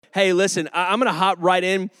Hey, listen, I'm going to hop right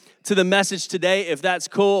in to the message today, if that's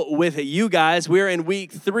cool with you guys. We're in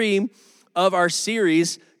week 3 of our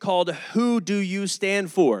series called Who Do You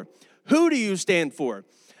Stand For? Who do you stand for?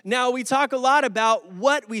 Now, we talk a lot about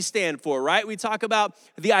what we stand for, right? We talk about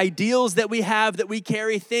the ideals that we have, that we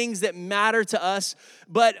carry, things that matter to us.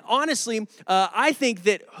 But honestly, I think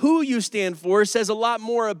that who you stand for says a lot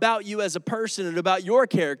more about you as a person and about your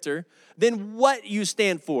character than what you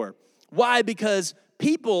stand for. Why? Because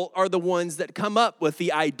people are the ones that come up with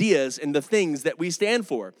the ideas and the things that we stand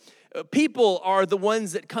for. People are the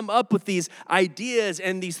ones that come up with these ideas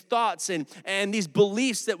and these thoughts and these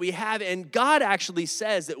beliefs that we have. And God actually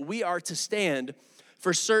says that we are to stand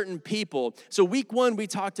for certain people. So week 1, we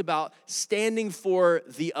talked about standing for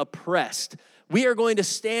the oppressed. We are going to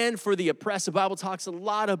stand for the oppressed. The Bible talks a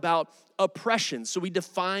lot about oppression. So we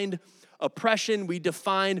defined oppression. We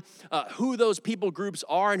define who those people groups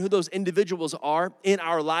are and who those individuals are in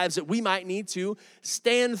our lives that we might need to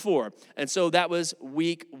stand for. And so that was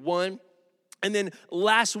week 1. And then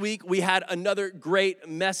last week, we had another great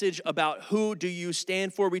message about who do you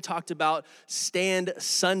stand for. We talked about Stand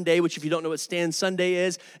Sunday, which if you don't know what Stand Sunday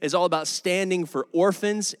is all about standing for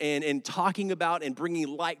orphans and talking about and bringing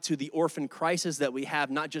light to the orphan crisis that we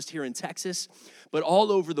have, not just here in Texas, but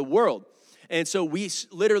all over the world. And so we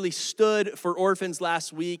literally stood for orphans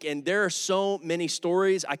last week, and there are so many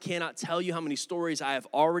stories. I cannot tell you how many stories I have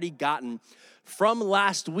already gotten from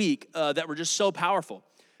last week that were just so powerful.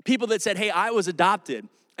 People that said, hey, I was adopted,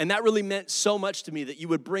 and that really meant so much to me that you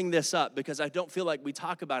would bring this up because I don't feel like we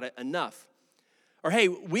talk about it enough. Or, hey,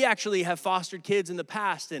 we actually have fostered kids in the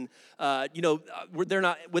past, and, they're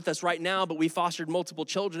not with us right now, but we fostered multiple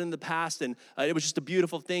children in the past, and it was just a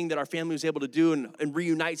beautiful thing that our family was able to do and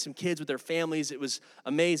reunite some kids with their families. It was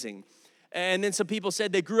amazing. And then some people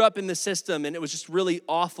said they grew up in the system, and it was just really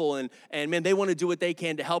awful, and man, they want to do what they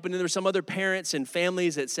can to help. And then there were some other parents and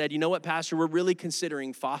families that said, you know what, Pastor, we're really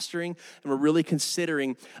considering fostering, and we're really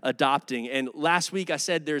considering adopting. And last week I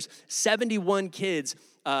said there's 71 kids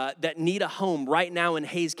that need a home right now in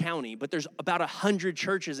Hays County, but there's about 100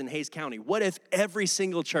 churches in Hays County. What if every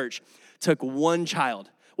single church took one child?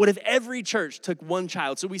 What if every church took one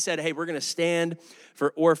child? So we said, hey, we're going to stand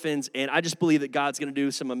for orphans, and I just believe that God's going to do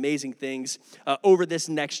some amazing things over this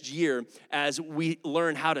next year as we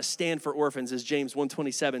learn how to stand for orphans, as James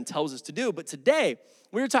 1:27 tells us to do. But today,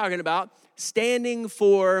 we're talking about standing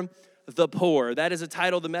for the poor. That is the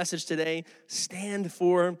title of the message today, Stand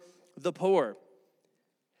for the Poor.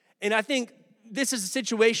 And I think this is a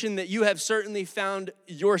situation that you have certainly found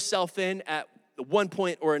yourself in at one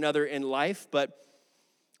point or another in life, but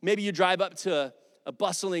maybe you drive up to a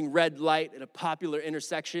bustling red light at a popular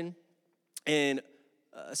intersection, and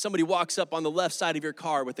somebody walks up on the left side of your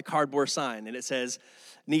car with a cardboard sign, and it says,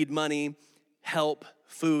 need money, help,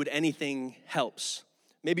 food, anything helps.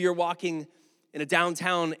 Maybe you're walking in a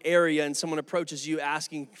downtown area and someone approaches you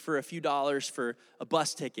asking for a few dollars for a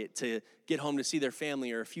bus ticket to get home to see their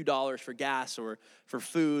family, or a few dollars for gas or for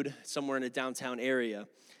food somewhere in a downtown area.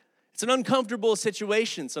 It's an uncomfortable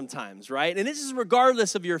situation sometimes, right? And this is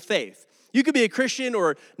regardless of your faith. You could be a Christian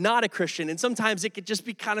or not a Christian, and sometimes it could just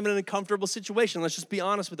be kind of an uncomfortable situation. Let's just be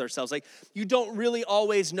honest with ourselves. Like, you don't really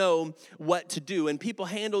always know what to do, and people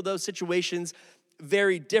handle those situations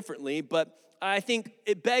very differently, but I think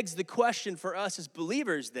it begs the question for us as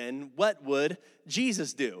believers then, what would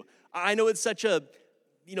Jesus do? I know it's such a,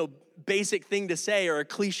 basic thing to say, or a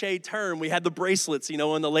cliche term. We had the bracelets, in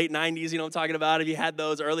the late 90s, I'm talking about. If you had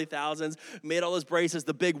those, early thousands, made all those bracelets,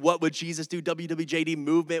 the big what would Jesus do, WWJD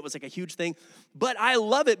movement was like a huge thing. But I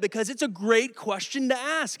love it because it's a great question to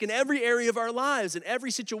ask in every area of our lives, in every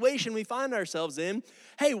situation we find ourselves in.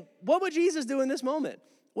 Hey, what would Jesus do in this moment?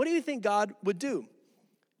 What do you think God would do?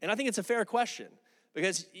 And I think it's a fair question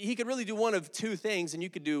because he could really do one of two things, and you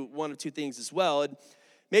could do one of two things as well. And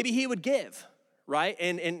maybe he would give, right?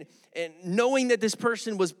 And knowing that this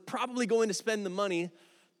person was probably going to spend the money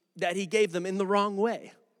that he gave them in the wrong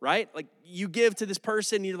way, right? Like, you give to this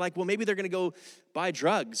person, you're like, well, maybe they're going to go buy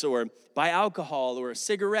drugs or buy alcohol or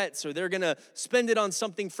cigarettes, or they're going to spend it on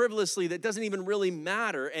something frivolously that doesn't even really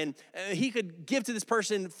matter. And he could give to this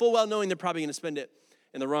person full well knowing they're probably going to spend it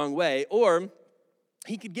in the wrong way. Or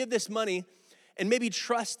he could give this money and maybe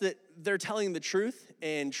trust that they're telling the truth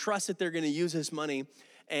and trust that they're going to use his money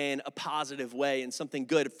in a positive way and something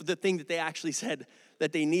good for the thing that they actually said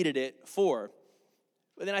that they needed it for.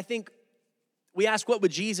 But then I think we ask, what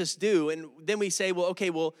would Jesus do? And then we say, well, okay,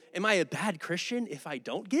 well, am I a bad Christian if I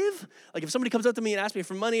don't give? Like if somebody comes up to me and asks me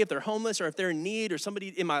for money, if they're homeless or if they're in need, or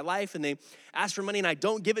somebody in my life and they ask for money and I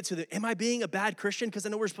don't give it to them, am I being a bad Christian? Because I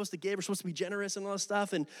know we're supposed to give, we're supposed to be generous and all that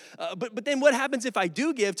stuff. And but then what happens if I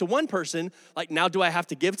do give to one person? Like now do I have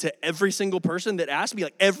to give to every single person that asks me?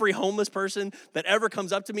 Like every homeless person that ever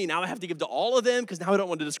comes up to me, now I have to give to all of them because now I don't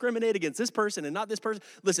want to discriminate against this person and not this person.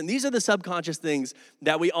 Listen, these are the subconscious things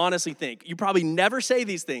that we honestly think. You probably never say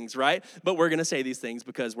these things, right? But we're going to say these things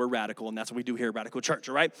because we're radical, and that's what we do here at Radical Church,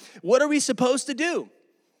 all right? What are we supposed to do?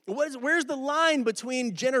 Where's the line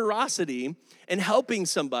between generosity and helping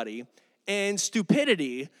somebody and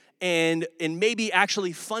stupidity and maybe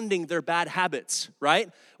actually funding their bad habits, right?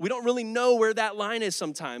 We don't really know where that line is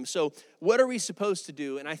sometimes. So what are we supposed to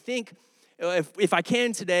do? And I think if I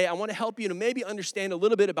can today, I want to help you to maybe understand a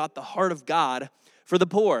little bit about the heart of God for the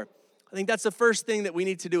poor. I think that's the first thing that we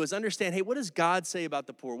need to do is understand, hey, what does God say about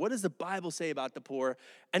the poor? What does the Bible say about the poor?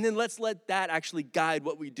 And then let's let that actually guide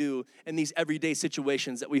what we do in these everyday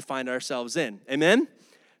situations that we find ourselves in. Amen?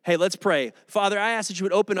 Hey, let's pray. Father, I ask that you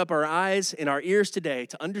would open up our eyes and our ears today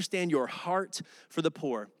to understand your heart for the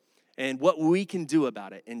poor and what we can do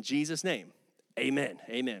about it. In Jesus' name, amen.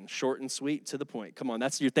 Amen. Short and sweet, to the point. Come on,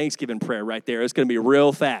 that's your Thanksgiving prayer right there. It's going to be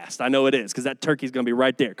real fast. I know it is because that turkey's going to be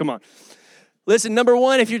right there. Come on. Listen, number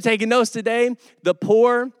one, if you're taking notes today, the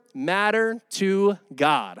poor matter to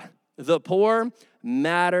God. The poor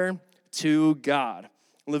matter to God.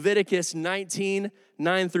 Leviticus 19,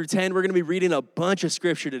 9 through 10, we're going to be reading a bunch of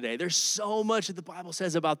scripture today. There's so much that the Bible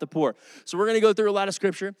says about the poor. So we're going to go through a lot of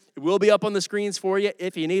scripture. It will be up on the screens for you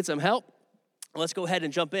if you need some help. Let's go ahead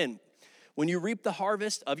and jump in. When you reap the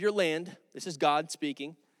harvest of your land, this is God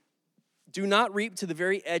speaking, do not reap to the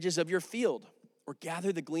very edges of your field or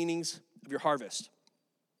gather the gleanings of your harvest.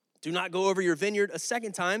 Do not go over your vineyard a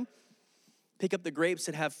second time. Pick up the grapes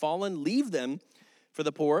that have fallen. Leave them for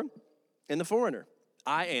the poor and the foreigner.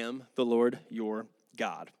 I am the Lord your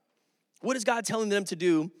God. What is God telling them to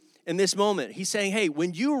do in this moment? He's saying, hey,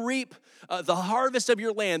 when you reap the harvest of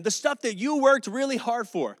your land, the stuff that you worked really hard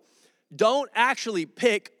for, don't actually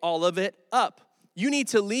pick all of it up. You need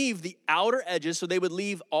to leave the outer edges, so they would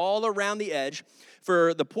leave all around the edge.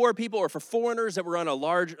 For the poor people or for foreigners that were on a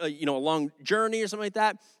long journey or something like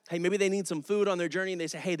that, hey, maybe they need some food on their journey, and they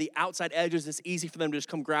say, hey, the outside edges, it's easy for them to just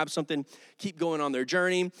come grab something, keep going on their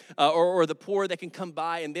journey. Or the poor that can come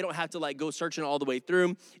by, and they don't have to go searching all the way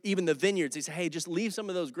through. Even the vineyards, they say, hey, just leave some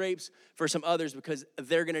of those grapes for some others because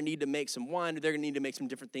they're going to need to make some wine, or they're going to need to make some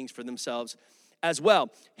different things for themselves as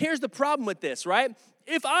well. Here's the problem with this, right?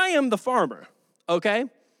 If I am the farmer, okay,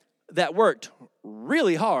 that worked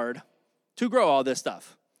really hard to grow all this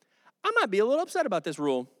stuff, I might be a little upset about this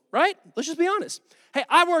rule, right? Let's just be honest. Hey,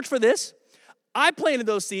 I worked for this. I planted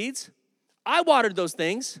those seeds. I watered those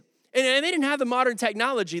things. And they didn't have the modern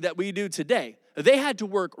technology that we do today. They had to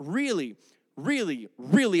work really, really,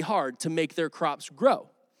 really hard to make their crops grow.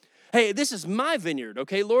 Hey, this is my vineyard,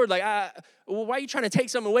 okay, Lord? Why are you trying to take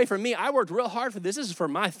something away from me? I worked real hard for this. This is for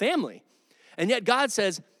my family. And yet God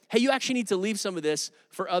says, hey, you actually need to leave some of this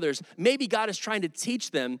for others. Maybe God is trying to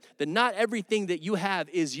teach them that not everything that you have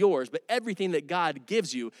is yours, but everything that God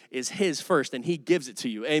gives you is his first, and he gives it to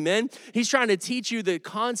you. Amen? He's trying to teach you the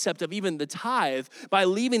concept of even the tithe by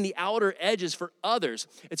leaving the outer edges for others.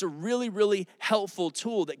 It's a really, really helpful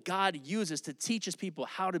tool that God uses to teach his people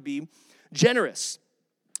how to be generous.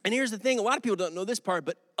 And here's the thing, a lot of people don't know this part,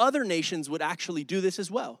 but other nations would actually do this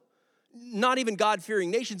as well. Not even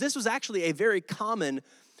God-fearing nations. This was actually a very common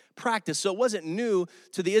practice. So it wasn't new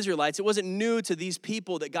to the Israelites. It wasn't new to these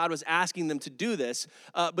people that God was asking them to do this.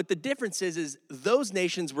 But the difference is those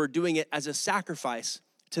nations were doing it as a sacrifice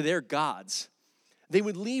to their gods. They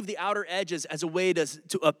would leave the outer edges as a way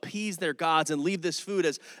to appease their gods and leave this food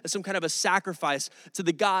as some kind of a sacrifice to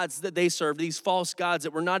the gods that they served, these false gods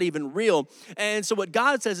that were not even real. And so what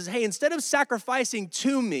God says is, hey, instead of sacrificing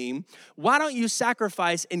to me, why don't you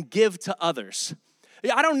sacrifice and give to others?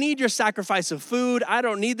 I don't need your sacrifice of food. I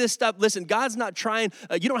don't need this stuff. Listen, God's not trying,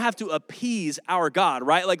 you don't have to appease our God,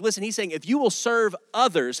 right? Listen, he's saying, if you will serve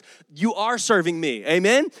others, you are serving me,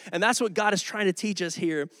 amen? And that's what God is trying to teach us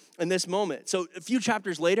here in this moment. So a few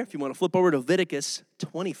chapters later, if you want to flip over to Leviticus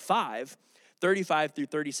 25, 35 through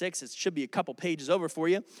 36, it should be a couple pages over for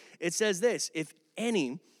you. It says this, if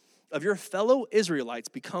any of your fellow Israelites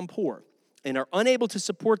become poor and are unable to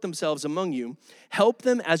support themselves among you, help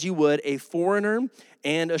them as you would a foreigner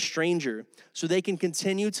and a stranger, so they can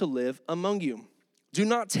continue to live among you. Do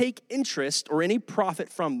not take interest or any profit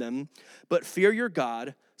from them, but fear your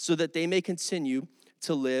God, so that they may continue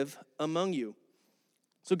to live among you.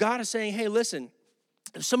 So God is saying, hey, listen,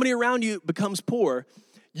 if somebody around you becomes poor,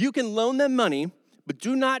 you can loan them money, but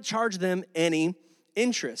do not charge them any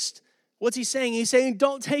interest. What's he saying? He's saying,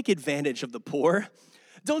 don't take advantage of the poor.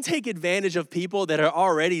 Don't take advantage of people that are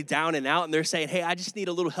already down and out and they're saying, hey, I just need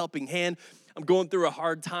a little helping hand. I'm going through a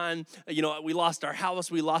hard time. You know, we lost our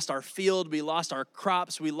house, we lost our field, we lost our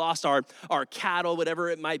crops, we lost our cattle, whatever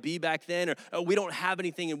it might be back then, or we don't have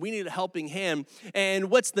anything and we need a helping hand.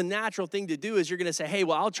 And what's the natural thing to do is you're gonna say, hey,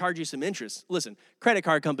 well, I'll charge you some interest. Listen, credit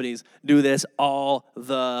card companies do this all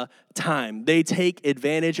the time. They take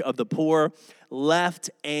advantage of the poor left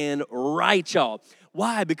and right, y'all.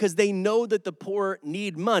 Why? Because they know that the poor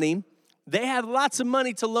need money. They have lots of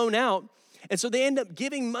money to loan out. And so they end up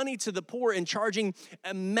giving money to the poor and charging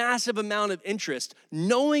a massive amount of interest,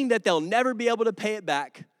 knowing that they'll never be able to pay it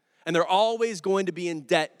back. And they're always going to be in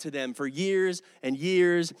debt to them for years and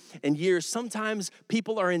years and years. Sometimes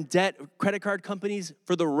people are in debt, credit card companies,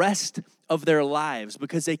 for the rest of their lives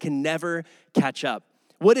because they can never catch up.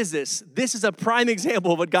 What is this? This is a prime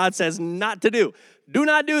example of what God says not to do. Do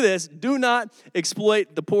not do this. Do not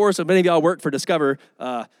exploit the poor. So many of y'all work for Discover.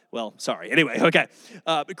 Anyway, okay.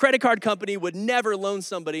 A credit card company would never loan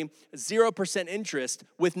somebody 0% interest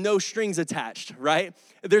with no strings attached, right?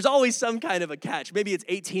 There's always some kind of a catch. Maybe it's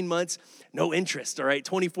 18 months, no interest, all right?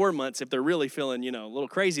 24 months if they're really feeling, a little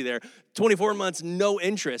crazy there. 24 months, no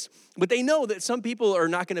interest. But they know that some people are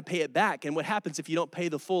not going to pay it back. And what happens if you don't pay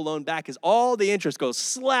the full loan back is all the interest goes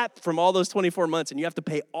slap from all those 24 months and you have to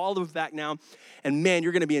pay all of it back now. And man,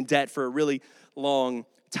 you're going to be in debt for a really long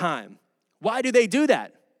time. Why do they do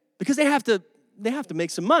that? Because they have to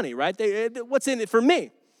make some money, right? What's in it for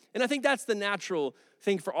me? And I think that's the natural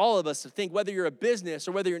thing for all of us to think, whether you're a business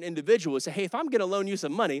or whether you're an individual, is say, hey, if I'm going to loan you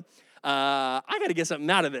some money, I got to get something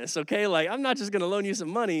out of this, okay? Like, I'm not just going to loan you some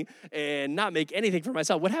money and not make anything for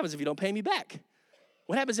myself. What happens if you don't pay me back?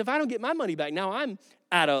 What happens if I don't get my money back? Now I'm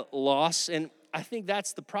at a loss, and I think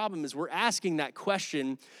that's the problem is we're asking that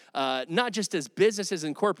question, not just as businesses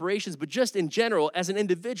and corporations, but just in general as an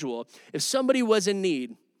individual. If somebody was in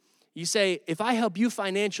need, you say, if I help you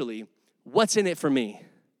financially, what's in it for me?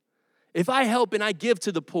 If I help and I give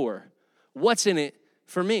to the poor, what's in it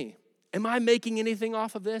for me? Am I making anything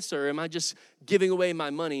off of this, or am I just giving away my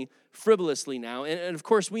money frivolously now? And of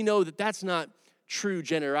course, we know that that's not true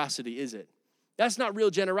generosity, is it? That's not real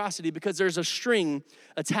generosity because there's a string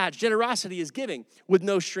attached. Generosity is giving with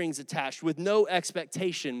no strings attached, with no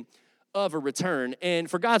expectation of a return. And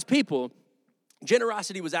for God's people,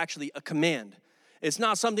 generosity was actually a command. It's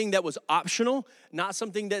not something that was optional, not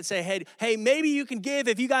something that say, hey, maybe you can give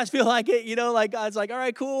if you guys feel like it, like God's like, all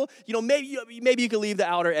right, cool. Maybe you can leave the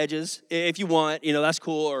outer edges if you want, that's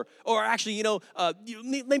cool. Or actually,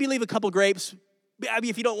 maybe leave a couple grapes. I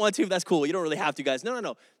mean, if you don't want to, that's cool. You don't really have to, guys.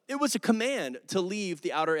 No. It was a command to leave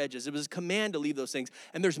the outer edges. It was a command to leave those things.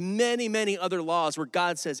 And there's many, many other laws where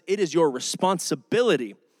God says it is your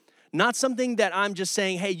responsibility. Not something that I'm just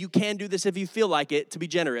saying, hey, you can do this if you feel like it, to be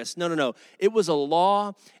generous. No. It was a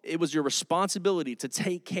law. It was your responsibility to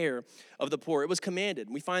take care of the poor. It was commanded.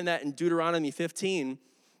 We find that in Deuteronomy 15.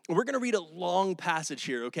 We're going to read a long passage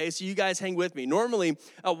here, okay? So you guys hang with me. Normally,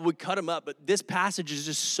 we cut them up, but this passage is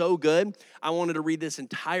just so good. I wanted to read this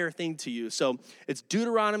entire thing to you. So it's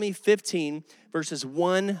Deuteronomy 15, verses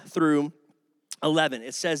 1 through 11.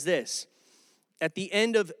 It says this: at the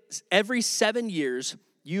end of every 7 years,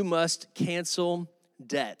 you must cancel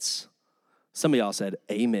debts. Some of y'all said,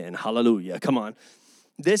 amen, hallelujah. Come on.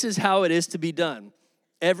 This is how it is to be done.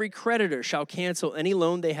 Every creditor shall cancel any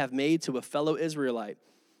loan they have made to a fellow Israelite.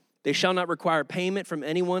 They shall not require payment from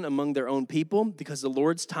anyone among their own people, because the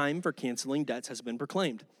Lord's time for canceling debts has been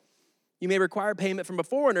proclaimed. You may require payment from a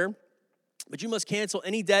foreigner, but you must cancel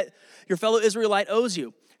any debt your fellow Israelite owes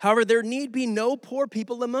you. However, there need be no poor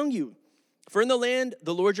people among you. For in the land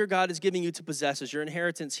the Lord your God is giving you to possess as your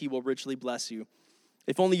inheritance, he will richly bless you.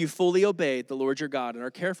 If only you fully obey the Lord your God and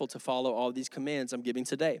are careful to follow all these commands I'm giving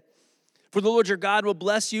today. For the Lord your God will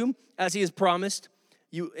bless you as he has promised.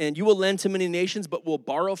 You will lend to many nations, but will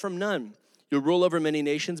borrow from none. You'll rule over many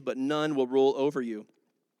nations, but none will rule over you.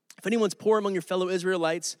 If anyone's poor among your fellow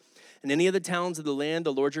Israelites in any of the towns of the land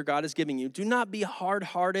the Lord your God is giving you, do not be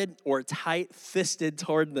hard-hearted or tight-fisted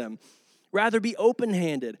toward them. Rather be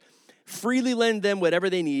open-handed. Freely lend them whatever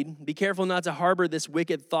they need. Be careful not to harbor this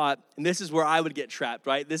wicked thought. And this is where I would get trapped,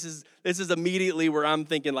 right? This is immediately where I'm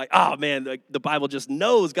thinking like, oh man, the Bible just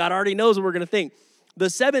knows. God already knows what we're going to think. The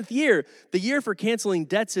 7th year, the year for canceling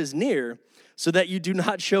debts is near, so that you do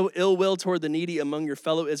not show ill will toward the needy among your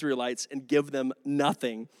fellow Israelites and give them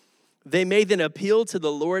nothing. They may then appeal to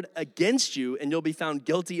the Lord against you, and you'll be found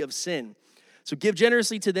guilty of sin. So give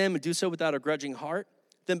generously to them and do so without a grudging heart,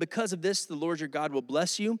 then because of this, the Lord your God will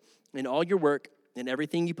bless you in all your work and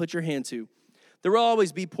everything you put your hand to. There will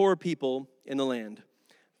always be poor people in the land.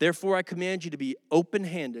 Therefore, I command you to be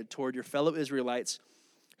open-handed toward your fellow Israelites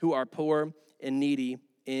who are poor and needy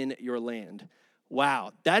in your land.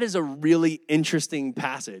 Wow, that is a really interesting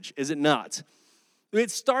passage, is it not?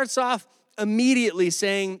 It starts off immediately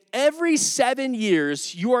saying, every 7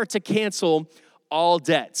 years, you are to cancel all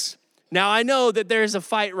debts. Now, I know that there's a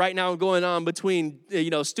fight right now going on between,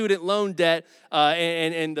 student loan debt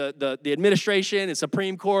and the administration and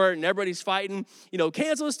Supreme Court, and everybody's fighting,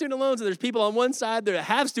 cancel the student loans. And there's people on one side that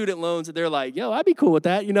have student loans, and they're like, yo, I'd be cool with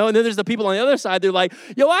that, And then there's the people on the other side, they're like,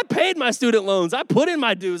 yo, I paid my student loans. I put in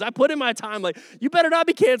my dues. I put in my time. Like, you better not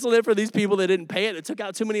be canceling it for these people that didn't pay it, that took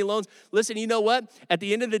out too many loans. Listen, you know what? At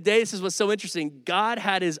the end of the day, this is what's so interesting. God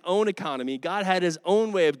had his own economy. God had his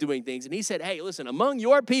own way of doing things. And he said, hey, listen, among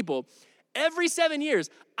your people, every 7 years,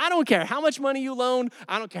 I don't care how much money you loan.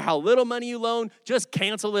 I don't care how little money you loan. Just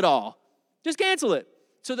cancel it all. Just cancel it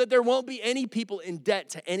so that there won't be any people in debt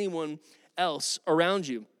to anyone else around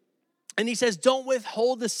you. And he says, don't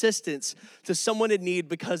withhold assistance to someone in need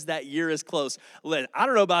because that year is close. I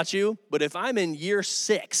don't know about you, but if I'm in year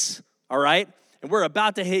 6, all right, and we're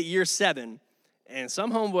about to hit year 7, and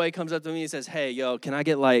some homeboy comes up to me and says, hey, yo, can I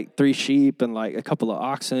get like 3 sheep and like a couple of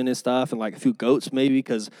oxen and stuff and like a few goats maybe?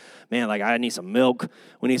 Because, man, like I need some milk.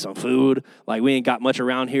 We need some food. Like we ain't got much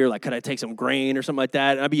around here. Like could I take some grain or something like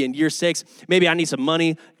that? And I'd be in year 6. Maybe I need some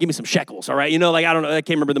money. Give me some shekels, all right? Like I don't know. I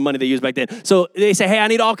can't remember the money they used back then. So they say, hey, I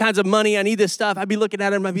need all kinds of money. I need this stuff. I'd be looking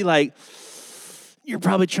at him. I'd be like, you're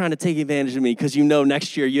probably trying to take advantage of me because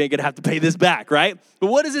next year you ain't going to have to pay this back, right? But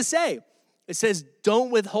what does it say? It says,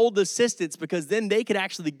 don't withhold assistance because then they could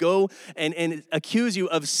actually go and accuse you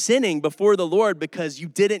of sinning before the Lord because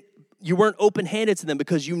you weren't open-handed to them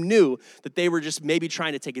because you knew that they were just maybe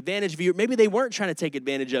trying to take advantage of you. Maybe they weren't trying to take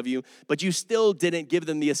advantage of you, but you still didn't give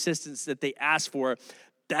them the assistance that they asked for.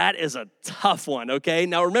 That is a tough one, okay?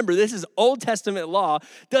 Now remember, this is Old Testament law.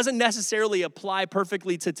 Doesn't necessarily apply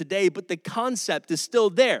perfectly to today, but the concept is still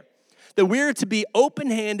there. That we're to be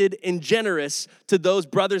open-handed and generous to those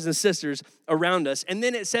brothers and sisters around us. And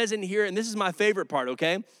then it says in here, and this is my favorite part,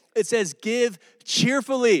 okay? It says, give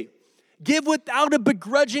cheerfully. Give without a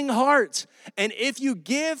begrudging heart. And if you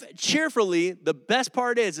give cheerfully, the best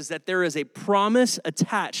part is that there is a promise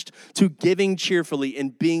attached to giving cheerfully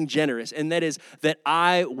and being generous. And that is that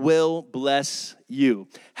I will bless you.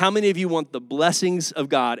 How many of you want the blessings of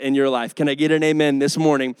God in your life? Can I get an amen this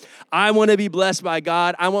morning? I want to be blessed by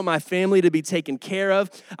God. I want my family to be taken care of.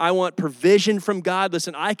 I want provision from God.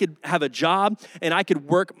 Listen, I could have a job and I could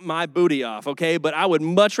work my booty off, okay? But I would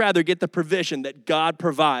much rather get the provision that God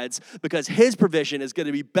provides because his provision is going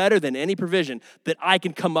to be better than any provision that I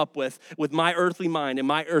can come up with my earthly mind and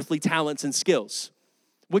my earthly talents and skills.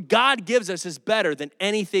 What God gives us is better than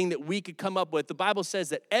anything that we could come up with. The Bible says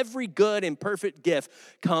that every good and perfect gift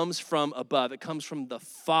comes from above. It comes from the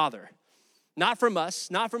Father. Not from us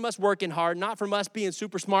working hard, not from us being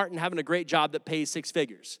super smart and having a great job that pays 6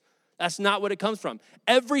 figures. That's not what it comes from.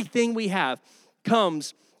 Everything we have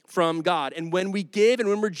comes from God. And when we give and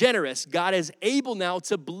when we're generous, God is able now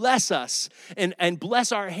to bless us and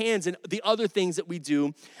bless our hands and the other things that we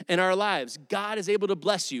do in our lives. God is able to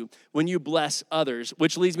bless you when you bless others,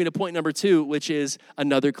 which leads me to point number 2, which is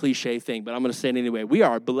another cliche thing, but I'm going to say it anyway. We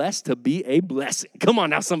are blessed to be a blessing. Come on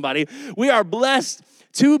now, somebody. We are blessed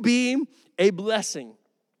to be a blessing.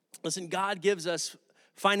 Listen, God gives us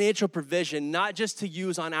financial provision, not just to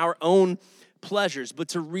use on our own pleasures, but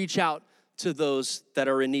to reach out to those that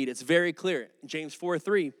are in need. It's very clear. In James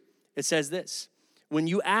 4:3, it says this, when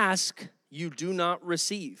you ask, you do not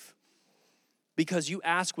receive because you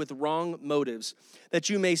ask with wrong motives, that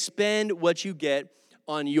you may spend what you get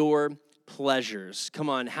on your pleasures. Come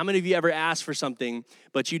on, how many of you ever asked for something,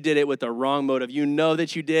 but you did it with the wrong motive? You know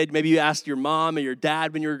that you did. Maybe you asked your mom or your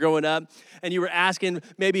dad when you were growing up, and you were asking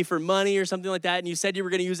maybe for money or something like that, and you said you were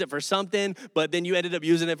going to use it for something, but then you ended up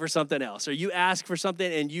using it for something else. Or you asked for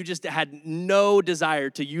something, and you just had no desire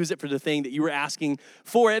to use it for the thing that you were asking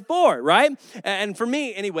for it for, right? And for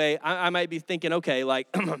me, anyway, I might be thinking, okay, like,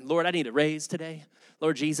 Lord, I need a raise today.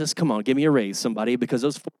 Lord Jesus, come on, give me a raise, somebody, because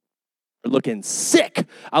those are looking sick.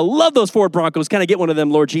 I love those Ford Broncos. Can I get one of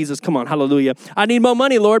them, Lord Jesus? Come on, hallelujah. I need more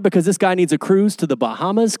money, Lord, because this guy needs a cruise to the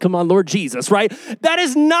Bahamas. Come on, Lord Jesus, right? That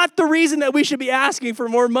is not the reason that we should be asking for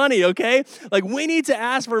more money, okay? Like we need to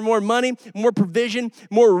ask for more money, more provision,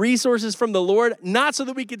 more resources from the Lord, not so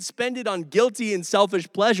that we can spend it on guilty and selfish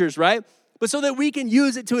pleasures, right? but so that we can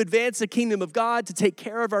use it to advance the kingdom of God, to take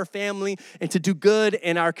care of our family, and to do good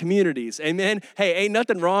in our communities. Amen? Hey, ain't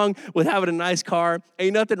nothing wrong with having a nice car.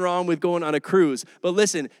 Ain't nothing wrong with going on a cruise. But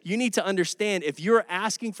listen, you need to understand, if you're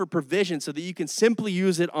asking for provision so that you can simply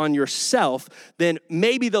use it on yourself, then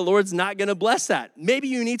maybe the Lord's not going to bless that. Maybe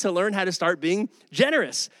you need to learn how to start being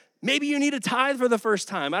generous. Maybe you need a tithe for the first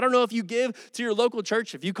time. I don't know if you give to your local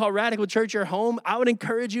church. If you call Radical Church your home, I would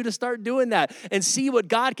encourage you to start doing that and see what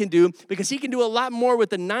God can do, because he can do a lot more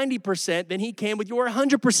with the 90% than he can with your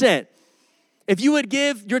 100%. If you would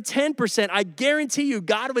give your 10%, I guarantee you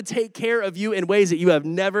God would take care of you in ways that you have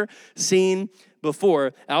never seen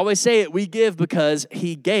before. I always say it, we give because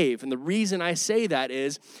he gave. And the reason I say that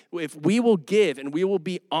is, if we will give and we will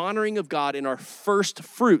be honoring of God in our first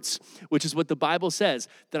fruits, which is what the Bible says,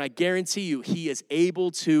 then I guarantee you he is able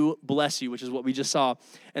to bless you, which is what we just saw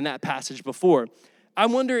in that passage before. I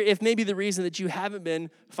wonder if maybe the reason that you haven't been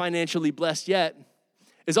financially blessed yet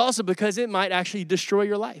is also because it might actually destroy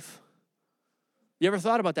your life. You ever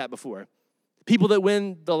thought about that before? People that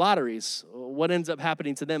win the lotteries, what ends up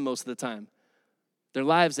happening to them most of the time? Their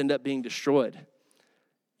lives end up being destroyed.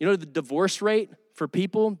 You know the divorce rate for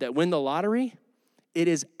people that win the lottery? It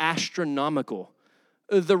is astronomical.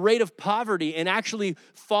 The rate of poverty and actually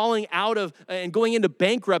falling out of and going into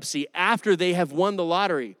bankruptcy after they have won the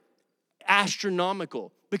lottery,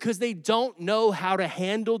 astronomical, because they don't know how to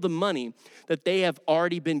handle the money that they have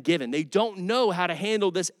already been given. They don't know how to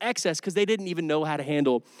handle this excess because they didn't even know how to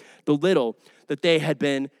handle the little that they had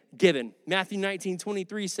been given. Matthew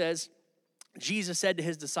 19:23 says, Jesus said to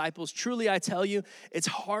his disciples, "Truly I tell you, it's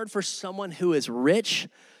hard for someone who is rich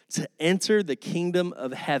to enter the kingdom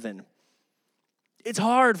of heaven." It's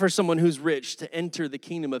hard for someone who's rich to enter the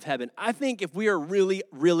kingdom of heaven. I think if we are really,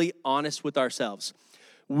 really honest with ourselves,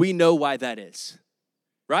 we know why that is,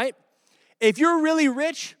 right? If you're really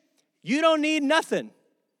rich, you don't need nothing.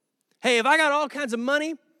 Hey, if I got all kinds of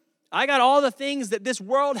money, I got all the things that this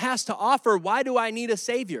world has to offer, why do I need a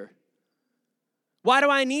Savior? Why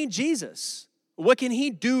do I need Jesus? What can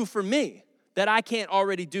he do for me that I can't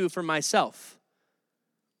already do for myself?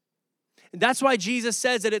 And that's why Jesus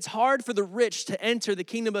says that it's hard for the rich to enter the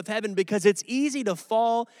kingdom of heaven, because it's easy to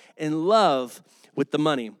fall in love with the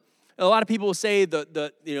money. A lot of people will say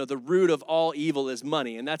the root of all evil is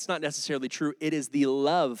money, and that's not necessarily true. It is the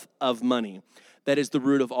love of money that is the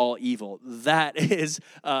root of all evil. That's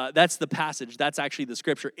the passage. That's actually the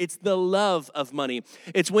scripture. It's the love of money.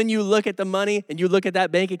 It's when you look at the money and you look at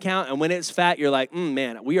that bank account, and when it's fat, you're like,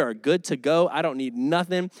 man, we are good to go. I don't need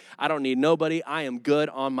nothing. I don't need nobody. I am good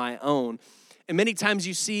on my own. And many times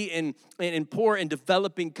you see in poor and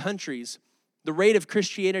developing countries, the rate of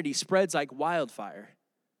Christianity spreads like wildfire.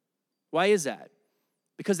 Why is that?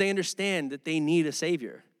 Because they understand that they need a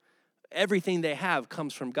Savior. Everything they have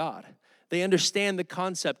comes from God. They understand the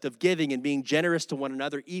concept of giving and being generous to one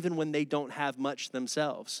another even when they don't have much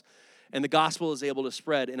themselves. And the gospel is able to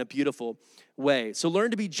spread in a beautiful way. So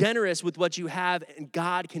learn to be generous with what you have, and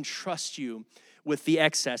God can trust you with the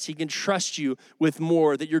excess. He can trust you with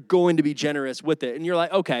more, that you're going to be generous with it. And you're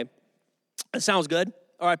like, okay, that sounds good.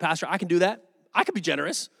 All right, Pastor, I can do that. I could be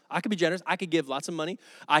generous. I could give lots of money.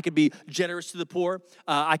 I could be generous to the poor.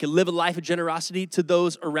 I could live a life of generosity to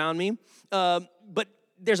those around me. But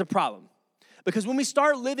there's a problem. Because when we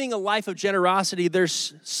start living a life of generosity,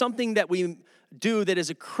 there's something that we do that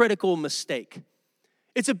is a critical mistake.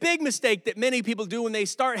 It's a big mistake that many people do when they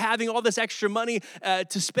start having all this extra money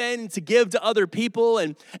to spend, to give to other people.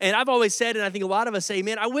 And I've always said, and I think a lot of us say,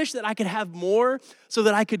 man, I wish that I could have more so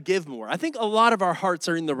that I could give more. I think a lot of our hearts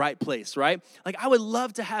are in the right place, right? Like, I would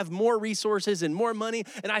love to have more resources and more money.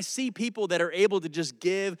 And I see people that are able to just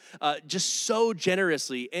give just so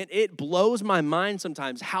generously. And it blows my mind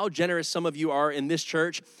sometimes how generous some of you are in this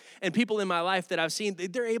church. And people in my life that I've seen,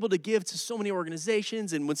 they're able to give to so many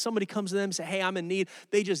organizations. And when somebody comes to them and say, hey, I'm in need,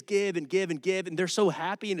 they just give and give and give. And they're so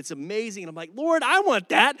happy and it's amazing. And I'm like, Lord, I want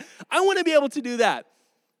that. I want to be able to do that.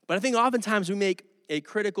 But I think oftentimes we make a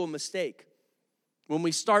critical mistake when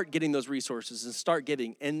we start getting those resources and start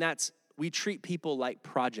giving. And that's, we treat people like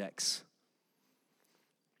projects.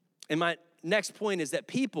 And my next point is that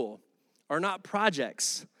people are not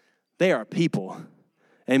projects. They are people.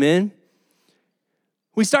 Amen?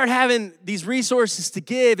 We start having these resources to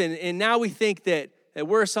give, and now we think that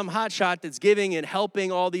we're some hotshot that's giving and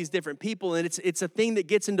helping all these different people, and it's a thing that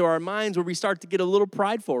gets into our minds where we start to get a little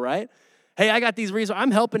prideful, right? Hey, I got these resources.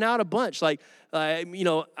 I'm helping out a bunch.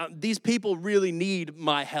 These people really need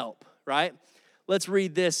my help, right? Let's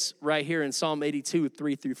read this right here in Psalm 82,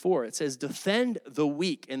 3-4. It says, defend the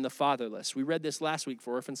weak and the fatherless. We read this last week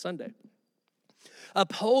for Orphan Sunday.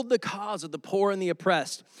 Uphold the cause of the poor and the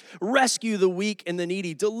oppressed. Rescue the weak and the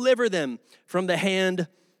needy. Deliver them from the hand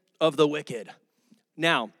of the wicked.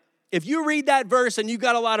 Now, if you read that verse and you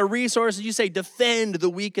got a lot of resources, you say, defend the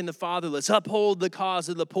weak and the fatherless, uphold the cause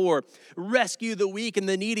of the poor, rescue the weak and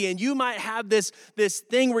the needy. And you might have this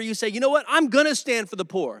thing where you say, you know what? I'm going to stand for the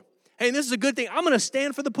poor. Hey, and this is a good thing. I'm going to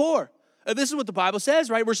stand for the poor. This is what the Bible says,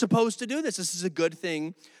 right? We're supposed to do this. This is a good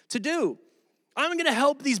thing to do. I'm going to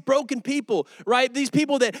help these broken people, right? These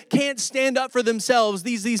people that can't stand up for themselves.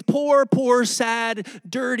 These poor, sad,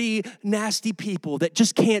 dirty, nasty people that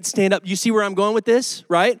just can't stand up. You see where I'm going with this,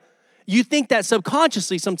 right? You think that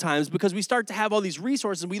subconsciously sometimes because we start to have all these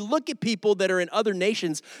resources. We look at people that are in other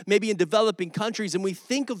nations, maybe in developing countries, and we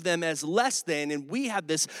think of them as less than, and we have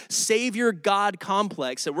this Savior God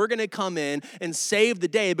complex that we're going to come in and save the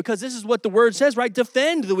day because this is what the word says, right?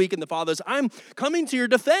 Defend the weak and the fatherless. I'm coming to your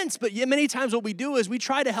defense, but yet many times what we do is we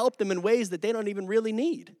try to help them in ways that they don't even really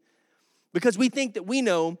need because we think that we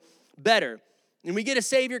know better. And we get a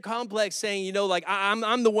Savior complex saying, you know, like,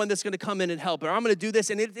 I'm the one that's going to come in and help, or I'm going to do this.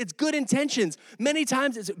 And it's good intentions. Many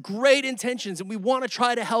times it's great intentions, and we want to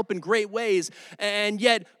try to help in great ways. And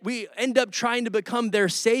yet we end up trying to become their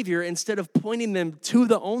Savior instead of pointing them to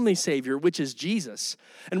the only Savior, which is Jesus.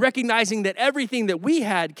 And recognizing that everything that we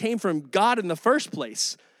had came from God in the first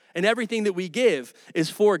place. And everything that we give is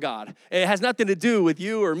for God. It has nothing to do with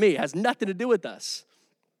you or me. It has nothing to do with us.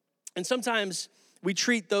 And sometimes we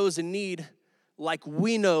treat those in need like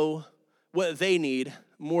we know what they need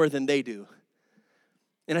more than they do.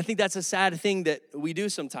 And I think that's a sad thing that we do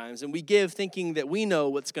sometimes. And we give thinking that we know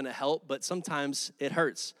what's going to help, but sometimes it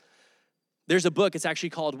hurts. There's a book, it's actually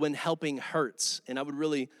called When Helping Hurts. And I would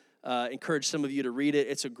really encourage some of you to read it.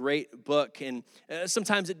 It's a great book. And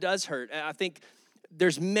sometimes it does hurt. I think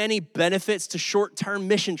there's many benefits to short-term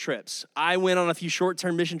mission trips. I went on a few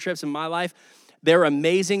short-term mission trips in my life. They're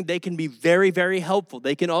amazing. They can be very, very helpful.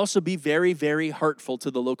 They can also be very, very hurtful to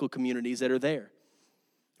the local communities that are there.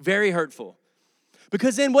 Very hurtful.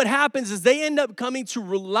 Because then what happens is they end up coming to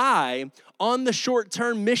rely on the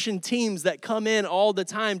short-term mission teams that come in all the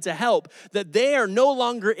time to help, that they are no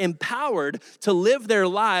longer empowered to live their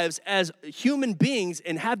lives as human beings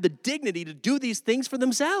and have the dignity to do these things for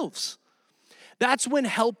themselves. That's when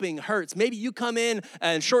helping hurts. Maybe you come in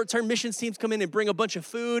and short-term missions teams come in and bring a bunch of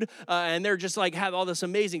food and they're just like have all this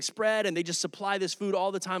amazing spread and they just supply this food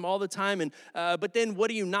all the time. And but then what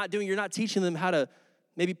are you not doing? You're not teaching them how to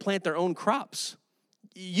maybe plant their own crops.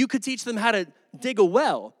 You could teach them how to dig a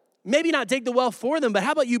well. Maybe not dig the well for them, but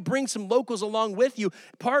how about you bring some locals along with you,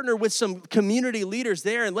 partner with some community leaders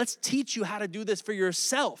there, and let's teach you how to do this for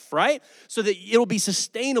yourself, right? So that it'll be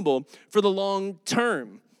sustainable for the long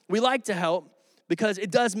term. We like to help because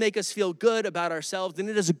it does make us feel good about ourselves, and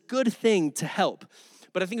it is a good thing to help.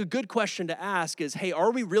 But I think a good question to ask is, hey,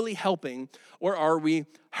 are we really helping or are we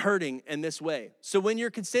hurting in this way? So when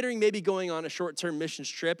you're considering maybe going on a short-term missions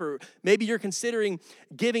trip, or maybe you're considering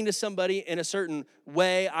giving to somebody in a certain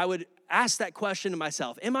way, I would ask that question to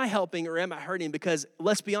myself. Am I helping or am I hurting? Because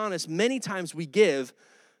let's be honest, many times we give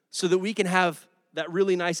so that we can have that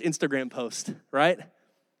really nice Instagram post, right?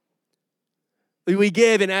 We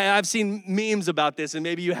give, and I've seen memes about this, and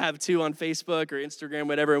maybe you have too on Facebook or Instagram,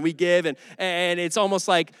 whatever, and we give, and it's almost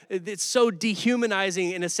like it's so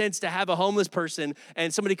dehumanizing in a sense to have a homeless person,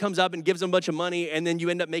 and somebody comes up and gives them a bunch of money, and then you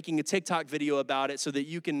end up making a TikTok video about it so that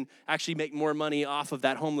you can actually make more money off of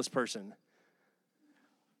that homeless person.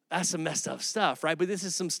 That's some messed up stuff, right? But this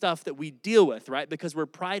is some stuff that we deal with, right? Because we're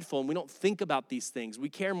prideful, and we don't think about these things. We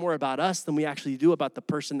care more about us than we actually do about the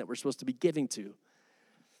person that we're supposed to be giving to.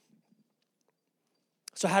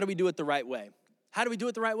 So how do we do it the right way? How do we do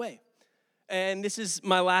it the right way? And this is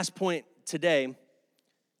my last point today,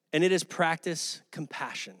 and it is practice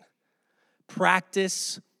compassion.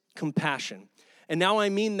 Practice compassion. And now I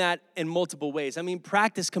mean that in multiple ways. I mean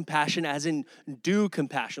practice compassion as in do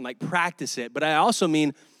compassion, like practice it. But I also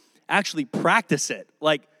mean actually practice it.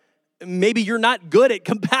 Like maybe you're not good at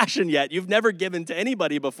compassion yet. You've never given to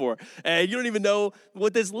anybody before. And you don't even know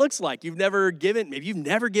what this looks like. Maybe you've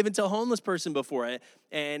never given to a homeless person before.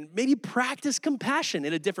 And maybe practice compassion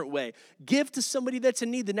in a different way. Give to somebody that's in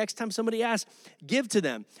need. The next time somebody asks, give to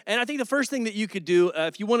them. And I think the first thing that you could do,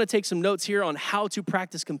 if you want to take some notes here on how to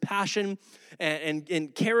practice compassion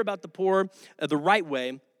and care about the poor the right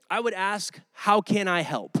way, I would ask, how can I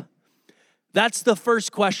help? That's the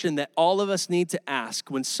first question that all of us need to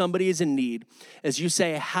ask when somebody is in need, is you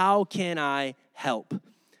say, how can I help?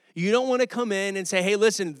 You don't want to come in and say, hey,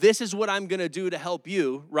 listen, this is what I'm going to do to help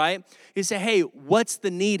you, right? You say, hey, what's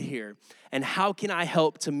the need here? And how can I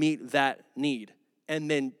help to meet that need?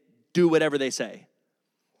 And then do whatever they say.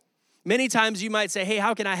 Many times you might say, hey,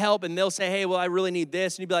 how can I help? And they'll say, hey, well, I really need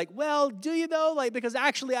this. And you'd be like, well, do you though? Like, because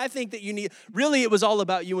actually I think that you need, really it was all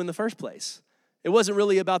about you in the first place. It wasn't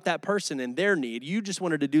really about that person and their need. You just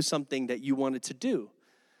wanted to do something that you wanted to do.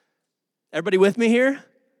 Everybody with me here?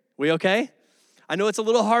 We okay? I know it's a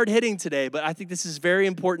little hard hitting today, but I think this is very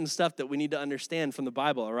important stuff that we need to understand from the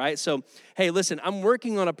Bible, all right? So, hey, listen, I'm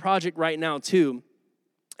working on a project right now too,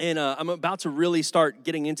 and I'm about to really start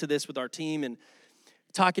getting into this with our team and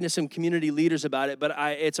talking to some community leaders about it, but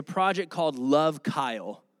it's a project called Love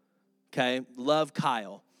Kyle, okay? Love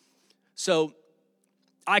Kyle. So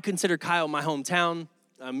I consider Kyle my hometown.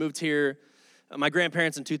 I moved here, my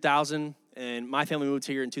grandparents in 2000, and my family moved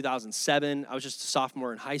here in 2007. I was just a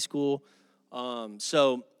sophomore in high school.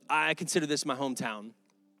 So I consider this my hometown.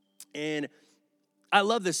 And I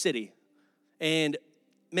love this city. And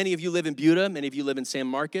many of you live in Buda, many of you live in San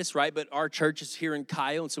Marcos, right? But our church is here in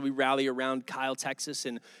Kyle, and so we rally around Kyle, Texas,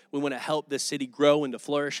 and we want to help this city grow and to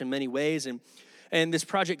flourish in many ways. And this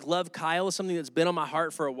project, Love Kyle, is something that's been on my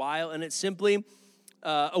heart for a while, and it's simply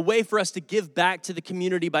a way for us to give back to the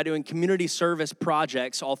community by doing community service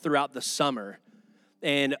projects all throughout the summer.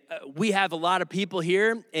 And we have a lot of people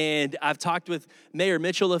here, and I've talked with Mayor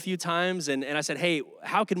Mitchell a few times, and I said, hey,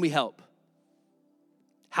 how can we help?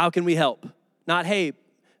 How can we help? Not, hey,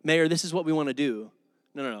 Mayor, this is what we want to do.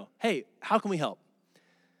 No. Hey, how can we help?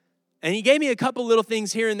 And he gave me a couple little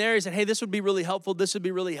things here and there. He said, hey, this would be really helpul. This would be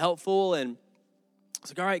really helpful. And I was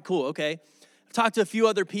like, all right, cool, okay. I've talked to a few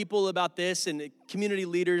other people about this and community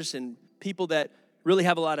leaders and people that really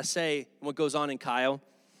have a lot to say in what goes on in Kyle.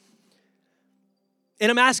 And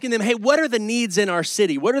I'm asking them, hey, what are the needs in our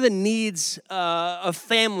city? What are the needs of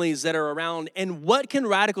families that are around? And what can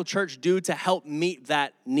Radical Church do to help meet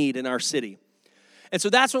that need in our city? And so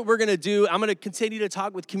that's what we're going to do. I'm going to continue to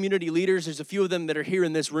talk with community leaders. There's a few of them that are here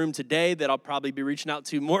in this room today that I'll probably be reaching out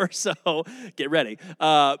to more, so get ready.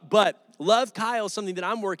 But Love Kyle is something that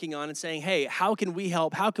I'm working on and saying, hey, how can we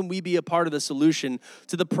help? How can we be a part of the solution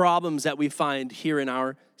to the problems that we find here in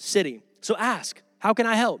our city? So ask, how can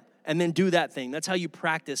I help? And then do that thing. That's how you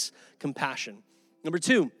practice compassion. Number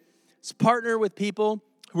 2 is partner with people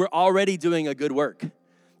who are already doing a good work.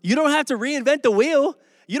 You don't have to reinvent the wheel.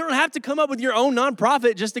 You don't have to come up with your own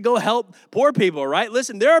nonprofit just to go help poor people, right?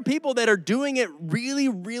 Listen, there are people that are doing it really,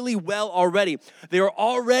 really well already. They are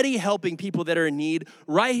already helping people that are in need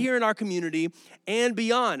right here in our community and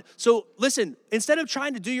beyond. So listen, instead of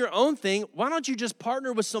trying to do your own thing, why don't you just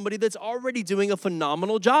partner with somebody that's already doing a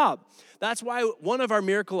phenomenal job? That's why one of our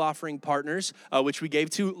miracle offering partners, which we gave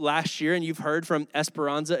to last year, and you've heard from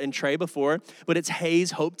Esperanza and Trey before, but it's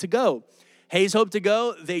Hayes Hope to Go. Hayes Hope to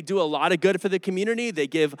Go, they do a lot of good for the community. They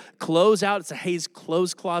give clothes out. It's a Hayes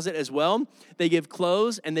clothes closet as well. They give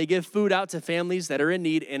clothes and they give food out to families that are in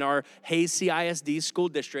need in our Hayes CISD school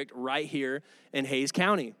district right here in Hayes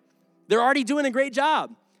County. They're already doing a great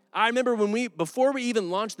job. I remember before we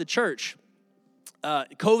even launched the church,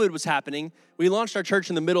 COVID was happening. We launched our church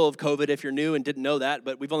in the middle of COVID, if you're new and didn't know that,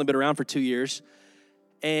 but we've only been around for 2 years.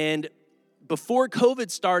 And before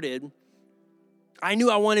COVID started, I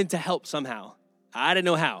knew I wanted to help somehow. I didn't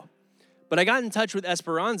know how. But I got in touch with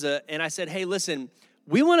Esperanza, and I said, hey, listen,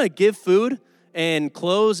 we want to give food and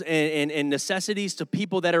clothes and necessities to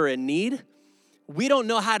people that are in need. We don't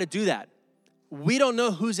know how to do that. We don't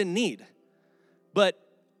know who's in need. But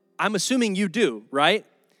I'm assuming you do, right?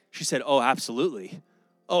 She said, oh, absolutely.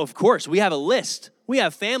 Oh, of course. We have a list. We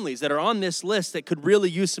have families that are on this list that could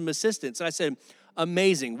really use some assistance. And I said,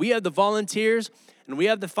 amazing. We have the volunteers and we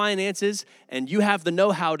have the finances and you have the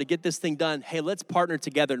know-how to get this thing done. Hey, let's partner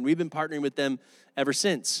together. And we've been partnering with them ever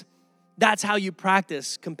since. That's how you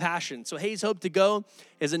practice compassion. So Hayes Hope to Go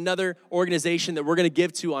is another organization that we're going to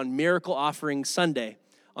give to on Miracle Offering Sunday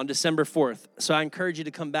on December 4th. So I encourage you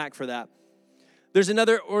to come back for that. There's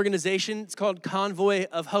another organization. It's called Convoy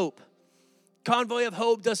of Hope. Convoy of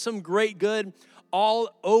Hope does some great good all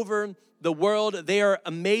over the world. They are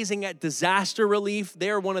amazing at disaster relief. They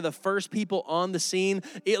are one of the first people on the scene.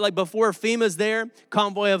 Like before FEMA's there,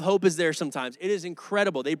 Convoy of Hope is there sometimes. It is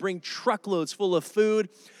incredible. They bring truckloads full of food,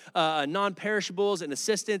 non-perishables and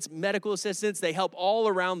assistance, medical assistance. They help all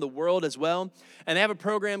around the world as well. And they have a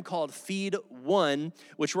program called Feed One,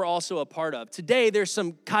 which we're also a part of. Today, there's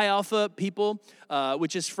some Chi Alpha people,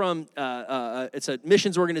 which is from, it's a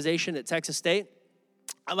missions organization at Texas State.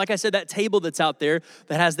 Like I said, that table that's out there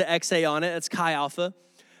that has the XA on it, that's Chi Alpha.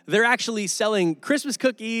 They're actually selling Christmas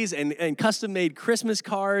cookies and custom-made Christmas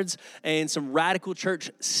cards and some Radical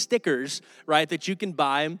Church stickers, right, that you can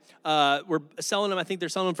buy. We're selling them, I think they're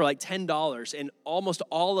selling them for like $10, and almost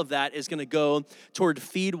all of that is going to go toward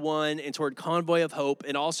Feed One and toward Convoy of Hope,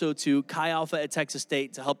 and also to Chi Alpha at Texas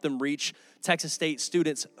State to help them reach Texas State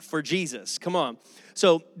students for Jesus. Come on.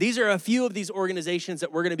 So these are a few of these organizations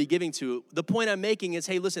that we're going to be giving to. The point I'm making is,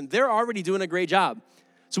 hey, listen, they're already doing a great job.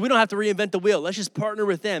 So we don't have to reinvent the wheel. Let's just partner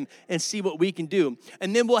with them and see what we can do.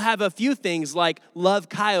 And then we'll have a few things like Love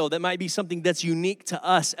Kyle that might be something that's unique to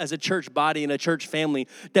us as a church body and a church family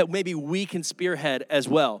that maybe we can spearhead as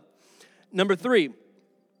well. Number 3,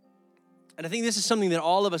 and I think this is something that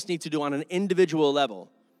all of us need to do on an individual level,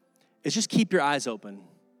 is just keep your eyes open.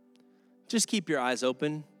 Just keep your eyes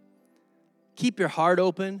open. Keep your heart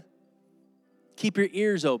open. Keep your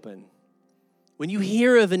ears open. When you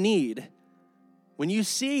hear of a need, when you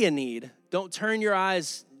see a need, don't turn your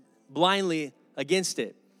eyes blindly against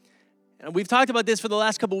it. And we've talked about this for the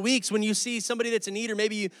last couple of weeks. When you see somebody that's in need, or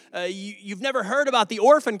maybe you've never heard about the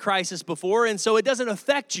orphan crisis before, and so it doesn't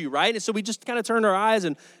affect you, right? And so we just kind of turn our eyes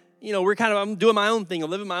and, I'm doing my own thing,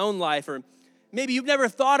 I'm living my own life. Or maybe you've never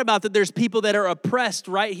thought about that there's people that are oppressed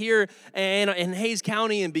right here in Hays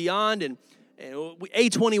County and beyond. And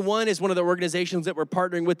A21 is one of the organizations that we're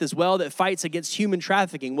partnering with as well that fights against human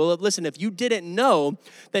trafficking. Well, listen, if you didn't know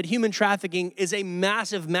that human trafficking is a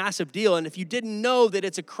massive, massive deal, and if you didn't know that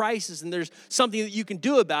it's a crisis and there's something that you can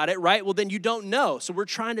do about it, right, well, then you don't know. So we're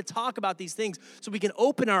trying to talk about these things so we can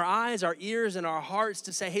open our eyes, our ears, and our hearts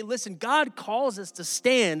to say, hey, listen, God calls us to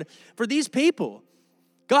stand for these people.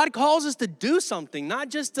 God calls us to do something, not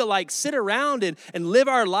just to sit around and live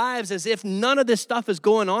our lives as if none of this stuff is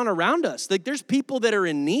going on around us. There's people that are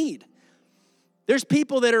in need. There's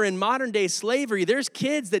people that are in modern day slavery. There's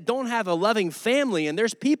kids that don't have a loving family. And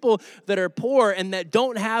there's people that are poor and that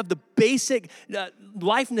don't have the basic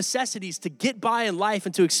life necessities to get by in life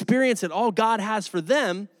and to experience it all God has for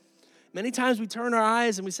them. Many times we turn our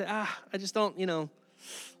eyes and we say, I just don't,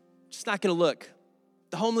 just not going to look.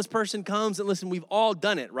 The homeless person comes, and listen, we've all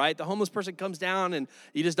done it, right? The homeless person comes down, and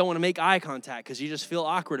you just don't want to make eye contact because you just feel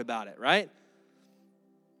awkward about it, right?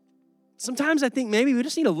 Sometimes I think maybe we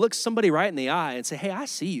just need to look somebody right in the eye and say, hey, I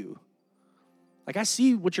see you. I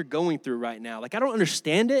see what you're going through right now. I don't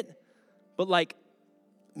understand it, but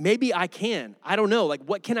maybe I can. I don't know.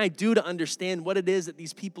 What can I do to understand what it is that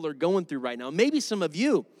these people are going through right now? Maybe some of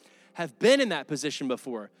you have been in that position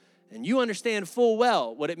before. And you understand full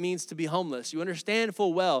well what it means to be homeless. You understand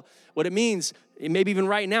full well what it means, maybe even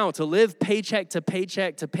right now, to live paycheck to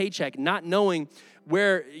paycheck to paycheck, not knowing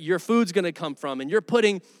where your food's going to come from. And you're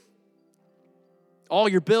putting all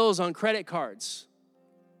your bills on credit cards.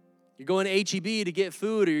 You're going to H-E-B to get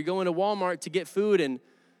food, or you're going to Walmart to get food, and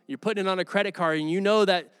you're putting it on a credit card, and you know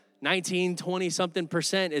that 19,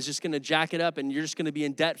 20-something% is just going to jack it up, and you're just going to be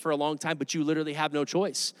in debt for a long time, but you literally have no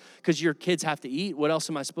choice because your kids have to eat. What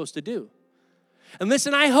else am I supposed to do? And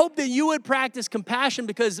listen, I hope that you would practice compassion,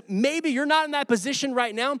 because maybe you're not in that position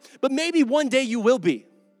right now, but maybe one day you will be.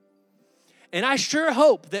 And I sure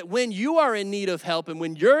hope that when you are in need of help and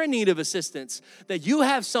when you're in need of assistance, that you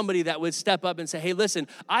have somebody that would step up and say, hey, listen,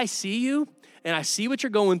 I see you and I see what you're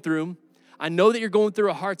going through. I know that you're going through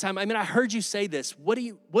a hard time. I heard you say this. What do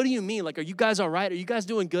you mean? Are you guys all right? Are you guys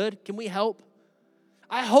doing good? Can we help?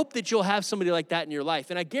 I hope that you'll have somebody like that in your life.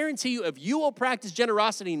 And I guarantee you, if you will practice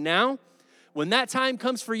generosity now, when that time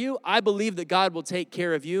comes for you, I believe that God will take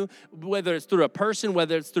care of you, whether it's through a person,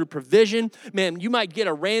 whether it's through provision. Man, you might get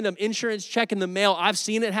a random insurance check in the mail. I've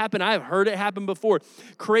seen it happen. I've heard it happen before.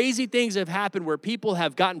 Crazy things have happened where people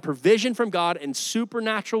have gotten provision from God in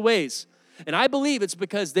supernatural ways. And I believe it's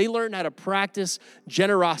because they learned how to practice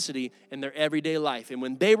generosity in their everyday life. And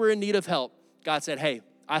when they were in need of help, God said, hey,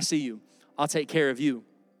 I see you. I'll take care of you.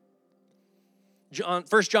 1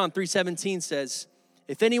 John 3:17 says,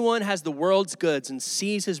 if anyone has the world's goods and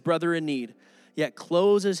sees his brother in need, yet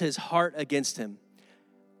closes his heart against him,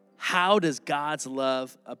 how does God's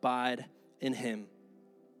love abide in him?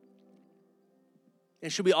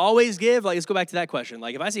 And should we always give? Let's go back to that question.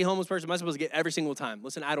 If I see a homeless person, am I supposed to give every single time?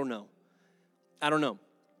 Listen, I don't know.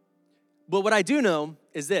 But what I do know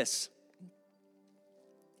is this.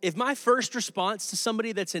 If my first response to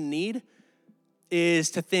somebody that's in need is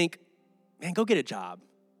to think, man, go get a job.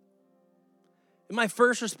 If my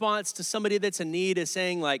first response to somebody that's in need is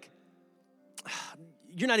saying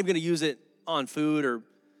you're not even going to use it on food or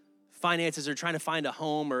finances or trying to find a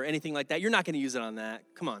home or anything like that. You're not going to use it on that.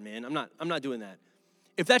 Come on, man. I'm not doing that.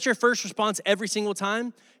 If that's your first response every single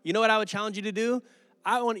time, you know what I would challenge you to do?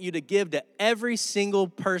 I want you to give to every single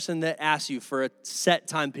person that asks you for a set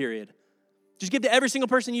time period. Just give to every single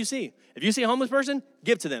person you see. If you see a homeless person,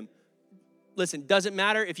 give to them. Listen, doesn't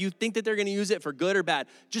matter if you think that they're going to use it for good or bad.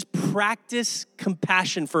 Just practice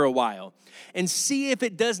compassion for a while and see if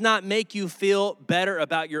it does not make you feel better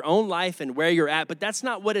about your own life and where you're at. But that's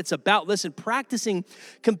not what it's about. Listen, practicing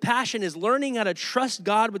compassion is learning how to trust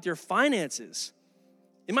God with your finances.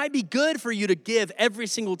 It might be good for you to give every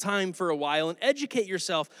single time for a while and educate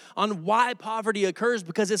yourself on why poverty occurs,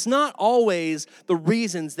 because it's not always the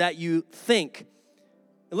reasons that you think.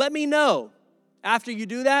 Let me know after you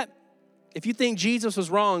do that if you think Jesus was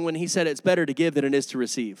wrong when he said it's better to give than it is to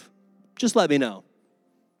receive. Just let me know.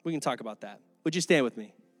 We can talk about that. Would you stand with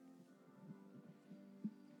me?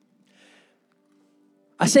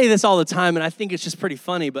 I say this all the time, and I think it's just pretty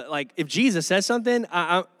funny, but like if Jesus says something,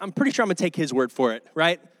 I'm pretty sure I'm going to take his word for it,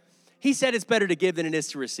 right? He said it's better to give than it is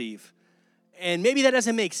to receive. And maybe that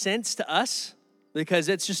doesn't make sense to us because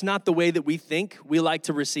it's just not the way that we think we like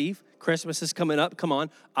to receive. Christmas is coming up. Come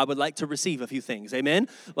on. I would like to receive a few things. Amen?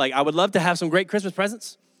 Like, I would love to have some great Christmas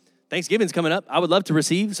presents. Thanksgiving's coming up. I would love to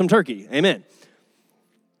receive some turkey. Amen.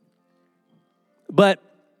 But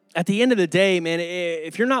at the end of the day, man,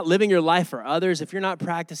 if you're not living your life for others, if you're not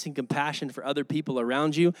practicing compassion for other people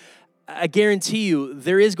around you, I guarantee you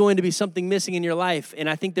there is going to be something missing in your life. And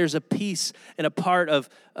I think there's a piece and a part of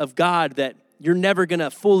God that you're never going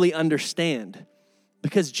to fully understand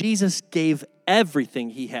because Jesus gave everything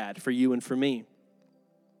he had for you and for me.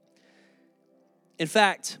 In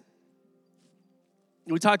fact,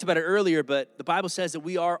 we talked about it earlier, but the Bible says that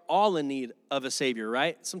we are all in need of a Savior,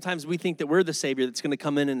 right? Sometimes we think that we're the Savior that's going to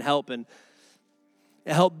come in and help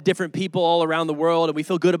different people all around the world, and we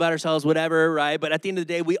feel good about ourselves, whatever, right? But at the end of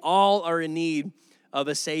the day, we all are in need of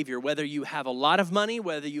a Savior, whether you have a lot of money,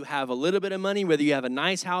 whether you have a little bit of money, whether you have a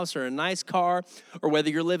nice house or a nice car, or whether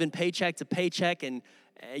you're living paycheck to paycheck and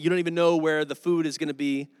you don't even know where the food is going to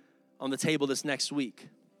be on the table this next week.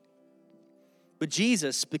 But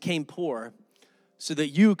Jesus became poor so that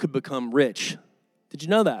you could become rich. Did you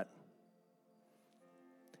know that?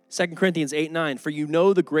 2 Corinthians 8:9, for you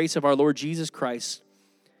know the grace of our Lord Jesus Christ,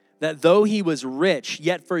 that though he was rich,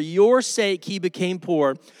 yet for your sake he became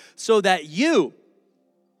poor, so that you,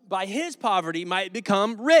 by his poverty, might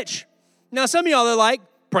become rich. Now, some of y'all are like,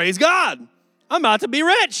 praise God, I'm about to be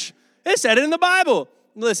rich. It said it in the Bible.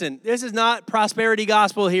 Listen, this is not prosperity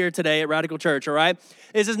gospel here today at Radical Church, all right?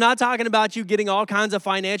 This is not talking about you getting all kinds of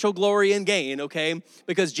financial glory and gain, okay?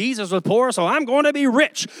 Because Jesus was poor, so I'm going to be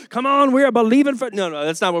rich. Come on, we are believing for... No,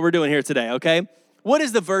 that's not what we're doing here today, okay? What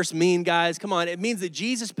does the verse mean, guys? Come on, it means that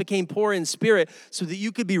Jesus became poor in spirit so that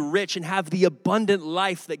you could be rich and have the abundant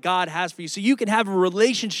life that God has for you, so you can have a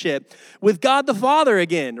relationship with God the Father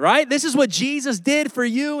again, right? This is what Jesus did for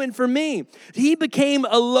you and for me. He became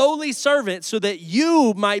a lowly servant so that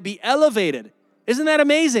you might be elevated. Isn't that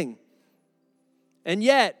amazing? And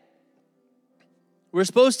yet, we're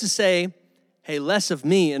supposed to say, hey, less of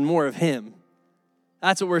me and more of him.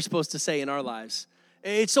 That's what we're supposed to say in our lives.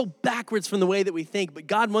 It's so backwards from the way that we think, but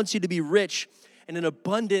God wants you to be rich and an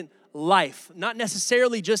abundant life, not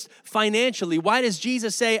necessarily just financially. Why does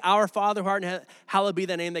Jesus say, our Father who art in heaven, hallowed be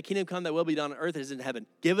thy name, thy kingdom come, thy will be done on earth as in heaven.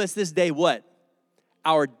 Give us this day what?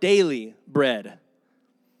 Our daily bread.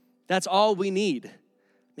 That's all we need.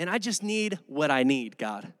 And I just need what I need,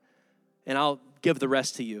 God. And I'll give the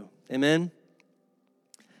rest to you. Amen?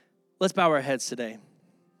 Let's bow our heads today.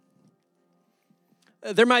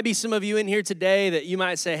 There might be some of you in here today that you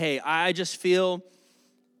might say, hey, I just feel,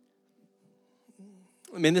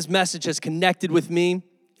 this message has connected with me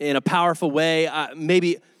in a powerful way.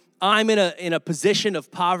 Maybe I'm in a position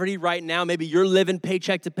of poverty right now. Maybe you're living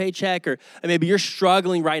paycheck to paycheck, or maybe you're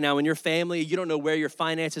struggling right now in your family. You don't know where your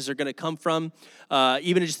finances are going to come from,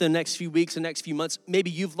 even just in the next few weeks, the next few months. Maybe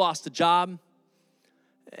you've lost a job,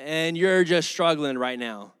 and you're just struggling right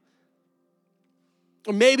now.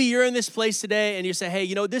 Or maybe you're in this place today and you say,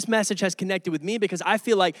 hey, this message has connected with me because I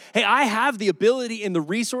feel like, hey, I have the ability and the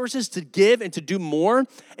resources to give and to do more,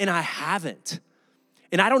 and I haven't.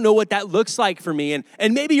 And I don't know what that looks like for me.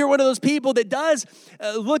 And maybe you're one of those people that does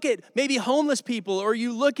look at maybe homeless people, or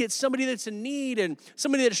you look at somebody that's in need and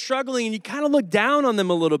somebody that's struggling, and you kind of look down on them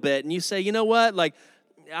a little bit. And you say, you know what? Like,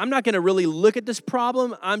 I'm not going to really look at this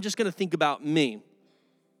problem. I'm just going to think about me.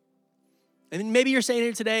 And then maybe you're saying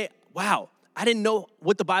here today, wow, I didn't know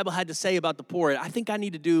what the Bible had to say about the poor. I think I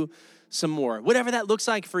need to do some more. Whatever that looks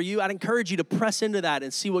like for you, I'd encourage you to press into that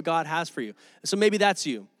and see what God has for you. So maybe that's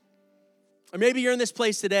you. Or maybe you're in this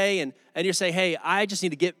place today and you're saying, hey, I just need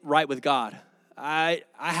to get right with God. I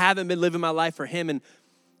haven't been living my life for him. And,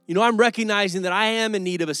 I'm recognizing that I am in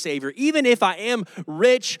need of a Savior. Even if I am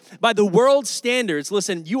rich by the world's standards,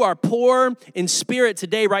 listen, you are poor in spirit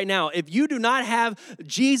today, right now. If you do not have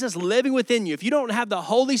Jesus living within you, if you don't have the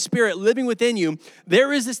Holy Spirit living within you,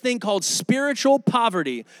 there is this thing called spiritual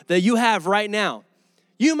poverty that you have right now.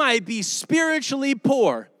 You might be spiritually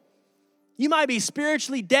poor. You might be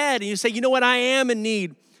spiritually dead, and you say, you know what, I am in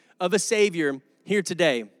need of a Savior here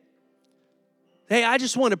today. Hey, I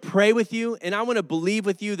just want to pray with you, and I want to believe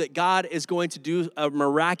with you that God is going to do a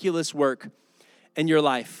miraculous work in your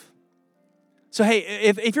life. So, hey,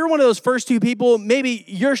 if you're one of those first two people, maybe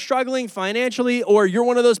you're struggling financially, or you're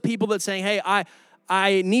one of those people that's saying, hey,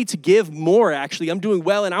 I need to give more, actually. I'm doing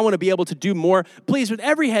well, and I want to be able to do more. Please, with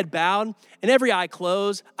every head bowed and every eye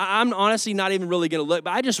closed, I'm honestly not even really going to look,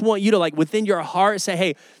 but I just want you to, within your heart, say,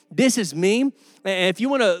 hey, this is me. And if you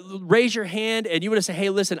want to raise your hand and you want to say, hey,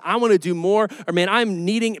 listen, I want to do more, or man, I'm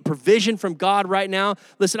needing provision from God right now.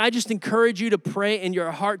 Listen, I just encourage you to pray in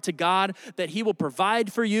your heart to God that he will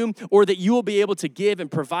provide for you, or that you will be able to give and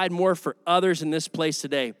provide more for others in this place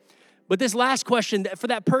today. But this last question, for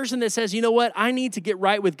that person that says, you know what, I need to get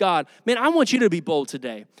right with God, man, I want you to be bold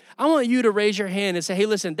today. I want you to raise your hand and say, hey,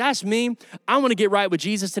 listen, that's me. I want to get right with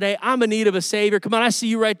Jesus today. I'm in need of a Savior. Come on, I see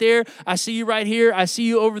you right there. I see you right here. I see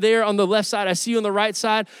you over there on the left side. I see you on the right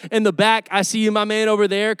side. In the back, I see you, my man, over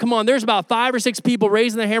there. Come on, there's about 5 or 6 people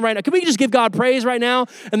raising their hand right now. Can we just give God praise right now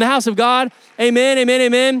in the house of God? Amen, amen,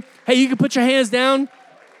 amen. Hey, you can put your hands down.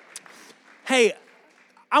 Hey,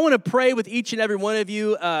 I want to pray with each and every one of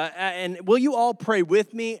you, and will you all pray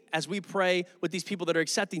with me as we pray with these people that are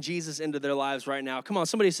accepting Jesus into their lives right now? Come on,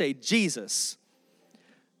 somebody say, Jesus,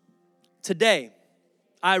 today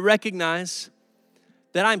I recognize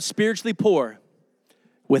that I'm spiritually poor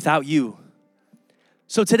without you.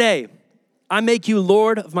 So today, I make you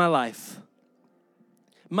Lord of my life,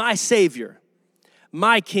 my Savior,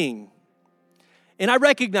 my King. And I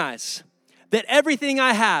recognize that everything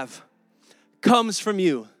I have comes from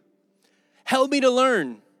you. Help me to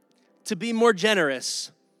learn to be more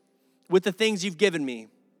generous with the things you've given me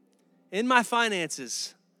in my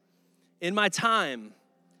finances, in my time,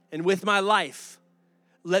 and with my life.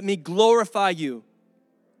 Let me glorify you.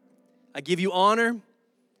 I give you honor.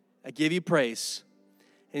 I give you praise.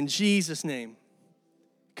 In Jesus' name.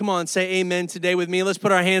 Come on, say amen today with me. Let's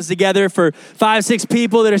put our hands together for 5, 6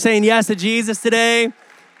 people that are saying yes to Jesus today.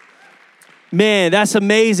 Man, that's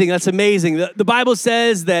amazing. That's amazing. The Bible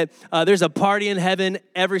says that there's a party in heaven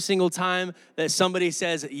every single time that somebody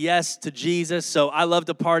says yes to Jesus. So I love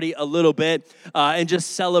to party a little bit and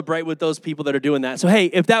just celebrate with those people that are doing that. So, hey,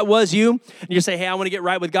 if that was you, and you say, hey, I want to get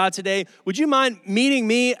right with God today, would you mind meeting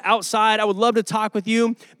me outside? I would love to talk with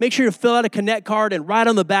you. Make sure to fill out a Connect card and write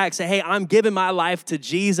on the back, say, hey, I'm giving my life to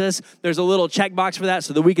Jesus. There's a little checkbox for that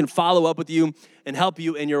so that we can follow up with you and help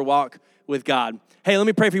you in your walk with God. Hey, let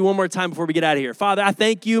me pray for you one more time before we get out of here. Father, I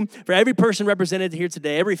thank you for every person represented here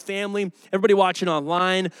today, every family, everybody watching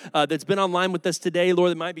online that's been online with us today,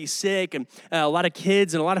 Lord, that might be sick, and a lot of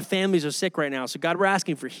kids and a lot of families are sick right now. So God, we're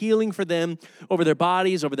asking for healing for them over their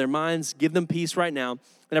bodies, over their minds. Give them peace right now.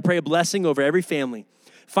 And I pray a blessing over every family.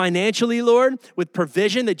 Financially, Lord, with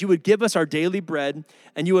provision that you would give us our daily bread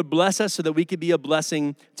and you would bless us so that we could be a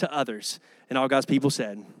blessing to others. And all God's people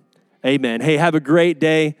said, amen. Hey, have a great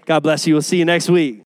day. God bless you. We'll see you next week.